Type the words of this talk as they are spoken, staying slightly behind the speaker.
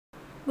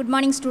Good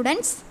morning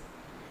students.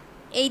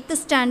 8th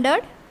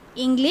standard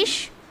English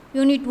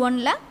Unit 1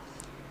 la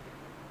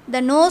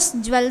The Nose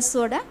Jewels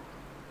oda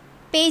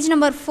page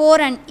number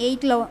 4 and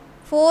 8 la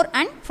 4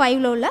 and 5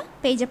 la ulla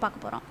page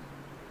paaka porom.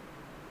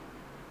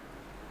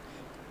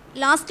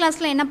 Last class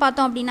la enna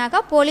paathom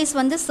appadinaka police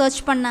vandu search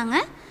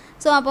pannanga.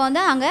 So appo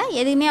vandu anga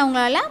edume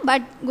avangala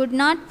but could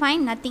not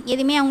find nothing.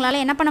 edume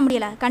avangala enna panna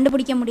mudiyala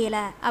kandupidikka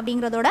mudiyala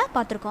அப்படிங்கறதோட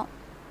பாத்துறோம்.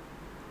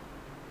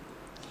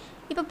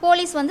 இப்போ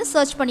police வந்து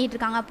search பண்ணிட்டு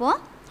இருக்காங்க. அப்போ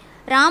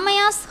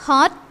Ramaiah's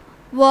heart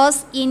was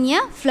in எ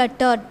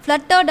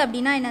ஃப்ளட்டர்ட்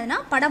அப்படின்னா என்னதுன்னா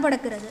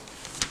படபடக்கிறது.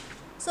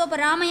 So இப்போ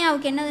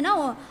ராமையாவுக்கு என்னதுன்னா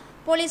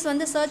police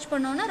வந்து சர்ச்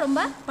பண்ணோன்னா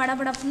ரொம்ப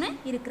படபடப்புன்னு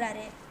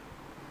இருக்கிறாரு.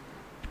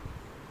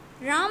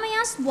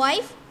 Ramaiah's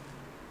wife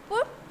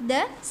put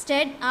the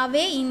stud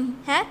away in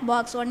hair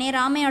box. உடனே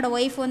ராமையோட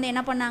ஒய்ஃப் வந்து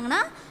என்ன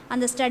பண்ணாங்கன்னா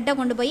அந்த ஸ்டெட்டை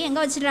கொண்டு போய்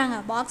எங்கே வச்சிடுறாங்க,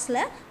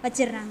 பாக்ஸில்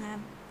வச்சிடுறாங்க.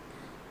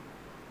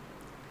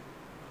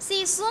 She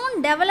soon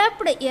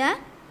developed a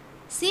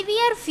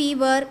severe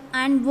fever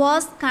and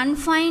was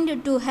confined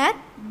to her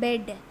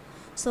bed.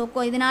 So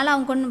இதனால்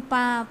அவங்க கொஞ்சம்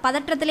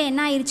பதற்றத்தில்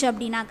என்ன ஆயிடுச்சு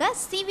அப்படின்னாக்கா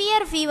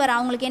சிவியர் ஃபீவர்,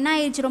 அவங்களுக்கு என்ன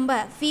ஆயிடுச்சு, ரொம்ப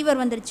ஃபீவர்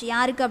வந்துடுச்சு.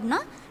 யாருக்கு அப்படின்னா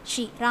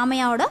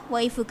ராமையாவோட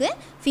ஒய்ஃபுக்கு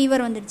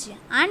ஃபீவர் வந்துடுச்சு.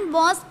 And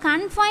was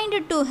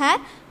confined to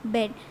her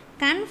bed.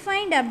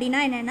 Confined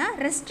அப்படின்னா என்னென்னா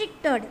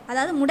ரெஸ்ட்ரிக்டட்,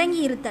 அதாவது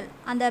முடங்கி இருத்தல்.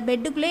 அந்த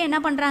பெட்டுக்குள்ளே என்ன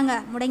பண்ணுறாங்க,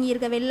 முடங்கி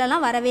இருக்க,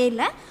 வெளிலலாம் வரவே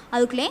இல்லை,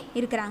 அதுக்குள்ளே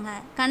இருக்கிறாங்க.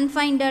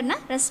 கன்ஃபைன்டுன்னா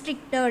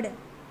restricted.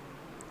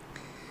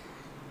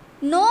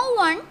 No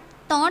one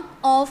thought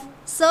of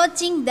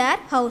searching their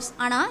house.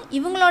 ஆனால்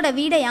இவங்களோட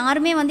வீடை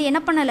யாருமே வந்து என்ன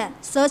பண்ணலை,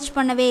 சர்ச்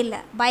பண்ணவே இல்லை.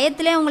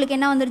 பயத்திலே அவங்களுக்கு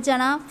என்ன வந்துருச்சு,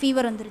 ஆனால்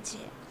ஃபீவர் வந்துருச்சு.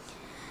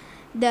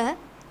 The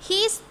he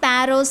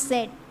sparrow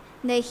said.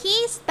 இந்த he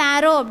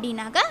sparrow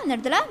அப்படின்னாக்கா இந்த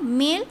இடத்துல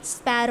மேல்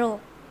ஸ்பேரோ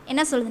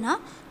என்ன சொல்லுதுன்னா,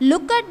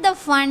 look at the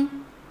fun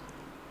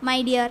my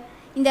dear.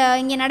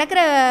 இங்கே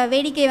நடக்கிற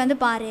வேடிக்கை வந்து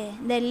பாரு.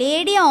 The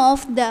lady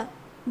of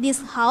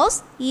this house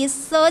is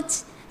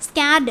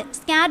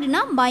ஸ்கேர்டுனா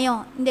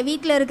பயம். இந்த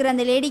வீட்டில் இருக்கிற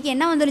அந்த லேடிக்கு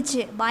என்ன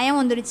வந்துருச்சு, பயம்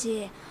வந்துருச்சு.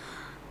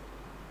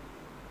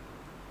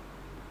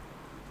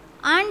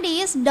 And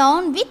is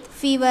down with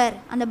fever.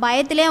 அந்த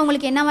பயத்திலே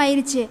அவங்களுக்கு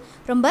என்னவாயிருச்சு,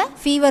 ரொம்ப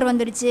ஃபீவர்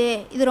வந்துருச்சு.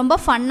 இது ரொம்ப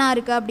ஃபன்னாக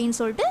இருக்குது அப்படின்னு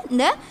சொல்லிட்டு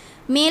இந்த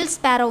மேல்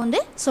ஸ்பேரோ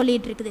வந்து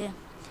சொல்லிகிட்டு இருக்குது.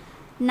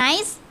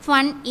 நைஸ்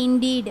ஃபன்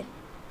இன்டீட்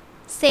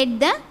செட்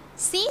த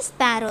சி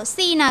ஸ்பேரோ.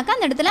 சீனாக்கா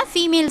அந்த இடத்துல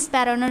ஃபீமேல்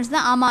ஸ்பேரோன்னு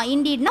தான். ஆமாம்,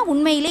 இன்டீட்னா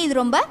உண்மையிலே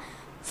இது ரொம்ப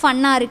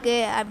ஃபன்னாக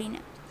இருக்குது அப்படின்னு.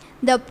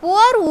 The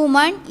poor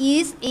woman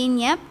is in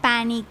a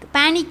panic.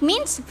 Panic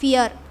means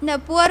fear. இந்த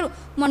poor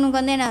womanக்கு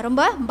வந்து என்ன,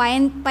 ரொம்ப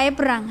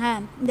பயப்படுறாங்க.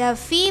 The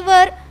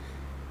fever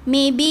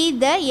may be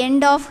the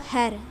end of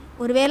her.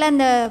 ஒருவேளை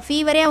இந்த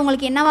ஃபீவரே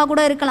அவங்களுக்கு என்னவா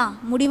கூட இருக்கலாம்,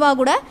 முடிவாக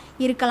கூட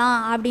இருக்கலாம்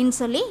அப்படின்னு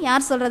சொல்லி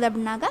யார் சொல்கிறது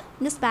அப்படின்னாக்கா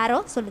இந்த ஸ்பேரோ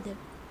சொல்லுது.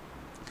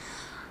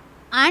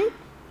 And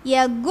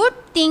a good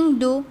thing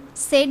to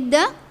said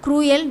the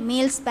cruel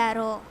male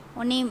sparrow.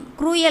 ஒன்னே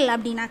cruel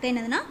அப்படின்னாக்கா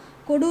என்னதுன்னா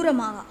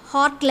கொடூரமாக,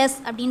 ஹார்ட்லெஸ்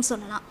அப்படின்னு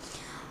சொல்லலாம்.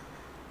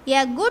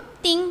 A good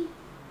thing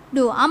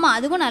do. ஆமாம்,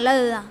 அதுக்கும்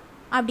நல்லது தான்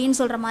அப்படின்னு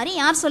சொல்கிற மாதிரி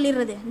யார்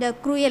சொல்லிடுறது, இந்த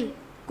க்ரூயல்,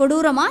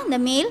 கொடூரமாக இந்த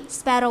மேல்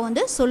ஸ்பேரோ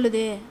வந்து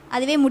சொல்லுது.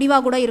 அதுவே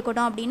முடிவாக கூட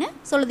இருக்கட்டும் அப்படின்னு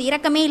சொல்லுது,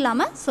 இரக்கமே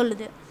இல்லாமல்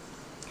சொல்லுது.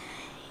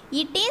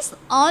 It is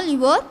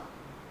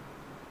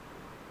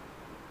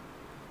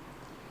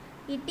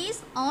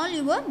all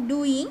your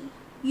doing.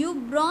 You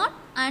brought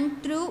and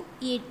threw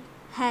it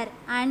her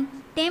and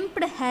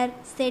tempted her,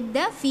 said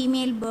the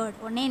female bird.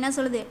 உடனே என்ன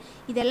சொல்லுது,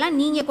 இதெல்லாம்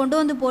நீங்கள் கொண்டு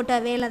வந்து போட்ட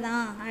வேலை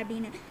தான்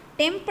அப்படின்னு.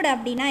 டெம்ப்டு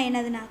அப்படின்னா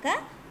என்னதுனாக்கா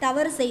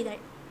தவறு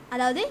செய்தல்.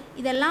 அதாவது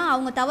இதெல்லாம்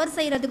அவங்க தவறு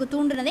செய்கிறதுக்கு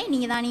தூண்டுனதே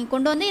நீங்கள் தான், நீங்கள்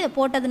கொண்டு வந்து இதை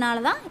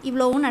போட்டதுனால தான்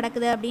இவ்வளோவும்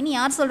நடக்குது அப்படின்னு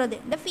யார் சொல்கிறது,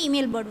 இந்த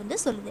ஃபீமேல் பேர்டு வந்து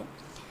சொல்லுது.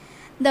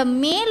 த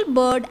மேல்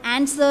பேர்ட்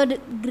ஆன்சர்டு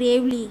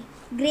கிரேவ்லி.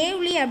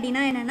 கிரேவ்லி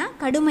அப்படின்னா என்னென்னா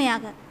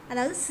கடுமையாக,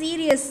 அதாவது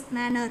சீரியஸ்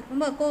மேனர்,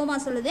 ரொம்ப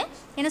கோவமாக சொல்லுது.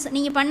 என்ன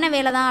நீங்கள் பண்ண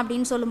வேலை தான்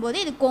அப்படின்னு சொல்லும்போது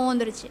இது கோவம்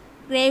வந்துருச்சு.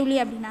 கிரேவ்லி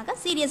அப்படின்னாக்கா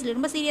சீரியஸ்லி,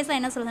 ரொம்ப சீரியஸாக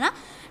என்ன சொல்லுதுன்னா,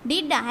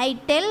 did I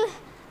tell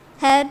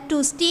her to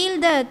steal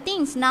the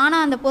things. நானா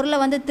அந்த பொருளை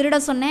வந்து திருட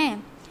சொன்னேன்.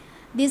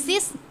 this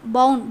is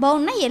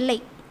boundனா எல்லை.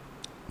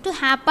 to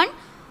happen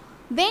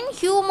when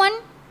human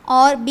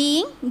are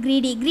being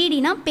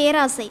greedyனா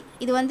பேராசை.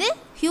 இது வந்து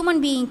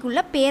ஹியூமன்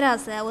பீயிங்குள்ள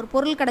பேராசை. ஒரு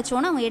பொருள்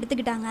கிடச்சோன்னு அவங்க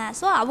எடுத்துக்கிட்டாங்க.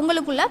 ஸோ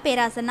அவங்களுக்குள்ள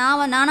பேராசை.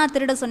 நானா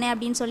திருட சொன்னேன்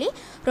அப்படின்னு சொல்லி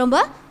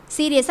ரொம்ப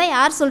சீரியஸாக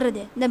யார்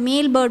சொல்கிறது, இந்த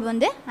மேல் பேர்ட்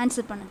வந்து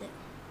ஆன்சர் பண்ணுது.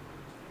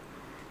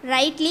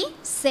 rightly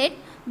said,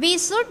 we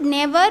should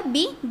never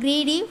be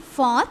greedy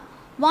for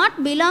what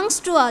belongs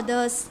to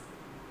others.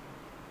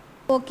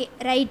 Okay,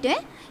 right.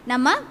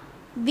 நம்ம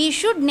we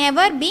should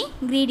never be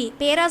greedy,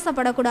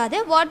 பேராசைப்படக்கூடாது.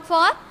 what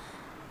for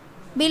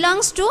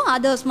belongs to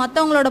others,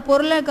 மற்றவங்களோட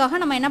பொருளுக்காக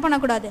நம்ம என்ன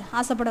பண்ணக்கூடாது,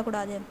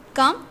 ஆசைப்படக்கூடாது.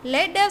 come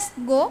let us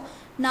go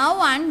now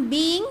and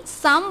being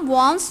some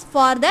worms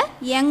for the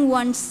young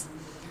ones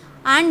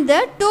and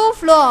the two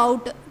flow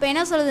out. இப்போ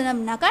என்ன சொல்லுது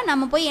அப்படின்னாக்கா,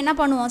 நம்ம போய் என்ன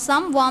பண்ணுவோம்,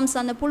 some worms,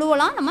 அந்த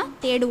புழுவெல்லாம் நம்ம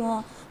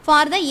தேடுவோம்.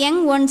 for the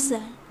young ones,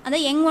 அந்த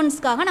யங்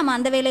ஒன்ஸ்க்காக நம்ம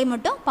அந்த வேலையை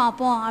மட்டும்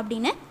பார்ப்போம்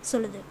அப்படின்னு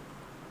சொல்லுது.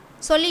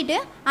 சொல்லிவிட்டு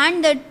and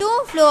the two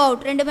flow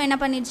out, ரெண்டுமே என்ன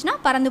பண்ணிடுச்சுன்னா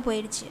பறந்து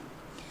போயிடுச்சு.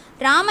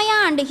 Ramaiah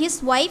and his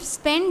wife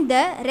spend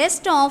the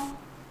rest of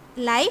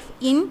life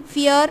in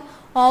fear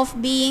of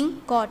being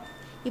God.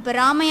 இப்போ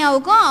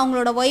ராமையாவுக்கும்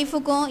அவங்களோட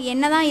ஒய்ஃபுக்கும்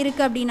என்ன தான்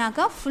இருக்குது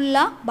அப்படின்னாக்கா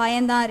ஃபுல்லாக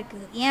பயம்தான்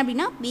இருக்குது. ஏன்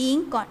அப்படின்னா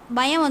பீயிங் காட்,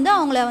 பயம் வந்து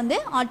அவங்கள வந்து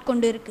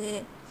ஆட்கொண்டு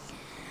இருக்குது.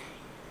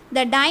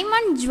 த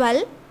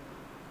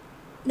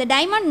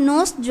diamond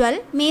nose jewel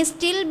May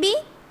still be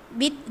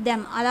with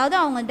them. அதாவது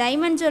அவங்க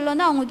டைமண்ட் ஜுவல்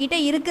வந்து அவங்கக்கிட்ட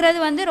இருக்கிறது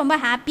வந்து ரொம்ப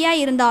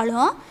ஹாப்பியாக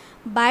இருந்தாலும்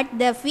but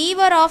the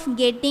fever of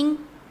getting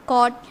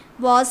God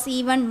was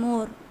even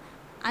more.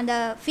 அந்த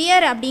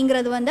ஃபியர்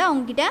அப்படிங்கிறது வந்து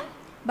அவங்கக்கிட்ட,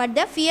 but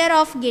the fear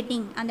of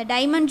getting, அந்த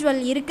டைமண்ட்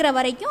ஜுவல் இருக்கிற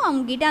வரைக்கும்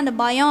அவங்கக்கிட்ட அந்த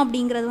பயம்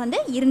அப்படிங்கிறது வந்து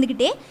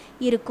இருந்துக்கிட்டே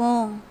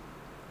இருக்கும்.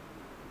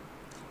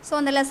 ஸோ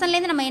அந்த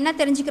லெசன்லேருந்து நம்ம என்ன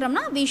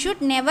தெரிஞ்சுக்கிறோம்னா we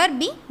should never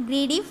be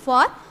greedy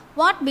for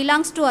what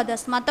belongs to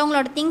others.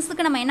 மற்றவங்களோட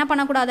திங்ஸுக்கு நம்ம என்ன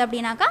பண்ணக்கூடாது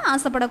அப்படின்னாக்கா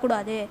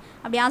ஆசைப்படக்கூடாது.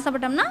 அப்படி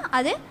ஆசைப்பட்டோம்னா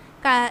அது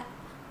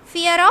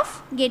ஃபியர் ஆஃப்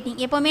கெட்டிங்,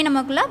 எப்போவுமே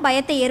நமக்குள்ள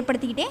பயத்தை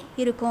ஏற்படுத்திக்கிட்டே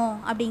இருக்கும்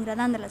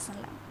அப்படிங்கிறதான் அந்த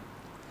லெசனில்.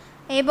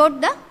 About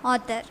the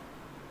author.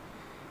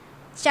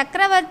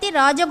 சக்கரவர்த்தி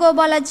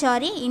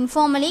ராஜகோபாலாச்சாரி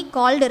இன்ஃபார்மலி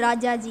கால்டு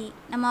ராஜாஜி.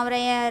 நம்ம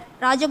அவரை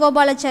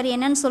ராஜகோபாலாச்சாரி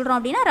என்னன்னு சொல்கிறோம்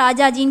அப்படின்னா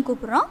ராஜாஜின்னு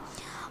கூப்பிட்றோம்.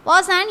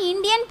 Was an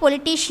Indian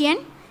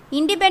politician,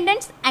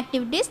 independence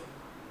activist,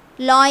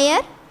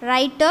 lawyer,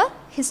 writer,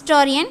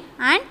 historian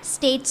and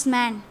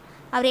statesman.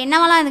 அவர்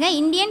என்னவெல்லாம் இருந்துங்க,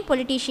 இந்தியன்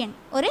பொலிட்டீஷியன்,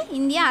 ஒரு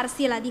இந்திய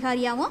அரசியல்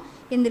அதிகாரியாகவும்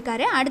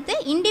இருந்திருக்காரு. அடுத்து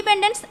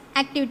இண்டிபெண்டன்ஸ்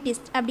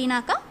ஆக்டிவிட்டிஸ்ட்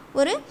அப்படின்னாக்கா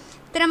ஒரு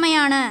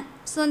திறமையான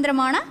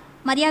சுதந்திரமான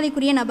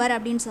மரியாதைக்குரிய நபர்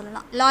அப்படின்னு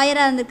சொல்லலாம்.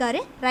 லாயராக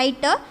இருந்திருக்காரு,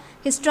 writer,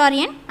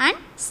 historian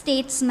and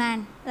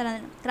statesman.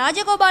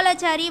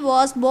 Rajagopalachari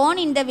was born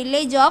in the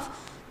village of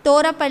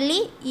தோரப்பள்ளி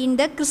in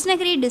the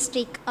Krishnagiri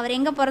district. அவர்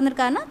எங்கே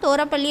பிறந்திருக்காருன்னா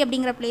தோரப்பள்ளி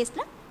அப்படிங்கிற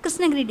பிளேஸில்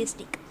Krishnagiri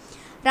district.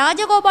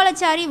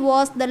 Rajagopalachari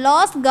was the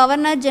last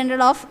governor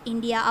general of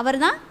India.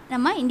 அவர் தான்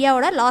நம்ம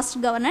இந்தியாவோட last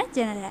governor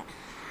general.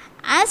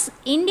 as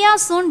India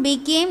soon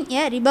became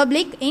a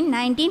republic in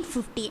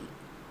 1950.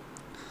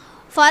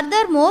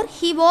 Furthermore,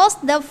 he was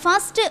the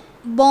first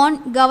born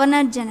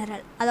governor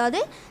general. அதாவது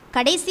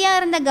கடைசியாக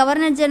இருந்த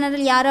governor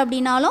general யார்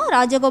அப்படின்னாலும்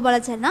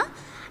ராஜகோபாலாச்சாரி தான்.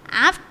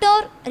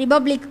 ஆஃப்டர்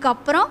ரிபப்ளிக்கு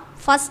அப்புறம்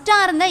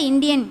ஃபஸ்ட்டாக இருந்த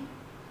இந்தியன்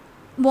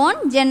born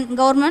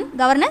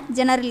கவர்னர்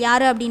ஜெனரல்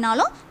யார்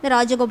அப்படின்னாலும் இந்த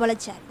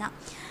ராஜகோபாலாச்சாரி தான்.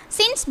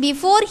 Since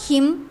before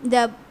him the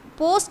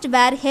post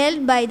where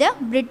held by the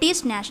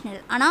British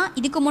national. ஆனால்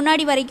இதுக்கு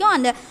முன்னாடி வரைக்கும்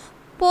அந்த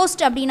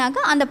போஸ்ட்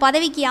அப்படின்னாக்கா அந்த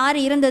பதவிக்கு யார்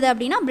இருந்தது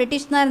அப்படின்னா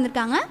பிரிட்டிஷ் தான்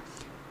இருந்திருக்காங்க.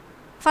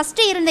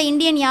 ஃபஸ்ட்டு இருந்த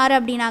இந்தியன் யார்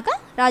அப்படின்னாக்கா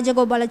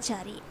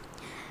Rajagopalachari.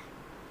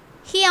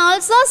 He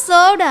also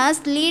served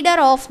as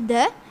leader of the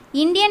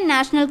Indian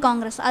national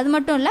Congress. அது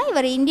மட்டும் இல்லை,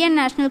 இவர் இந்தியன்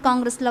நேஷ்னல்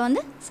காங்கிரஸில்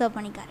வந்து serve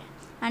பண்ணிக்காரு.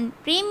 And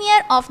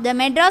premier of the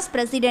Madras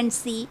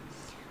presidency.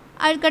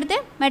 அதுக்கடுத்து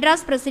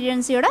மெட்ராஸ்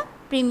பிரசிடென்சியோட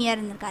ப்ரீமியர்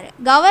இருந்திருக்காரு.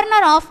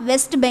 Governor of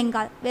west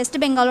Bengal, west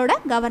பெங்காலோட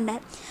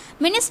governor.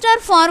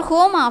 Minister for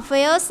home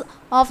affairs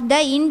of the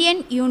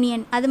Indian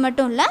union. அது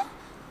மட்டும் இல்லை,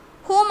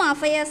 ஹோம்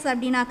அஃபேர்ஸ்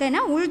அப்படின்னாக்க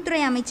என்ன,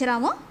 உள்துறை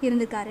அமைச்சராகவும்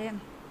இருந்திருக்காரு.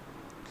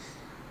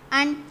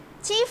 And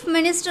chief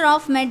minister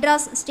of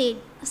Madras state,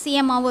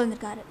 சிஎம்மாகவும்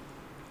இருந்திருக்காரு.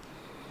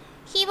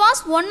 He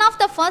was one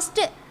of the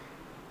first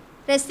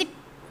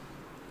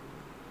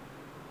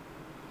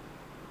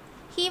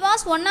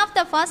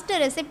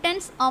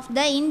recipients of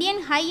the Indian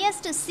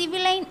highest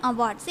civilian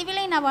award.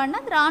 Civilian அவார்ட்னா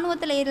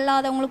இராணுவத்தில்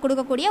இல்லாதவங்களுக்கு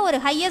கொடுக்கக்கூடிய ஒரு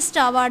ஹையஸ்ட்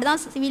அவார்டு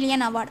தான்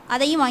சிவிலியன் அவார்டு.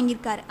 அதையும்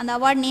வாங்கியிருக்காரு. அந்த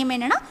அவார்டு நேம்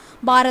என்னென்னா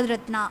பாரத்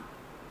ரத்னா.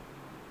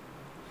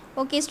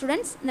 ஓகே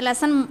ஸ்டூடெண்ட்ஸ், இந்த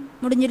லெசன்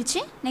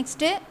முடிஞ்சிருச்சு.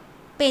 நெக்ஸ்ட்டு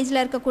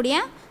பேஜில் இருக்கக்கூடிய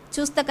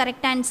சூஸ் த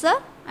கரெக்ட் ஆன்சர்.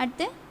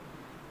 அடுத்து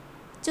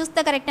choose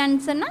the correct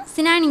ஆன்சர்னா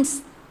synonyms.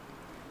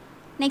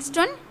 Next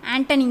one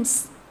antonyms.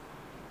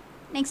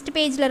 Next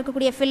பேஜில்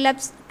இருக்கக்கூடிய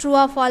fill-ups, true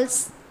or false,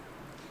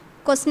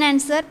 question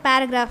answer,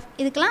 paragraph,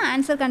 இதுக்கெல்லாம்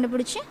ஆன்சர்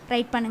கண்டுபிடிச்சி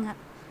ரைட் பண்ணுங்கள்.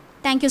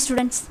 Thank you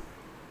students.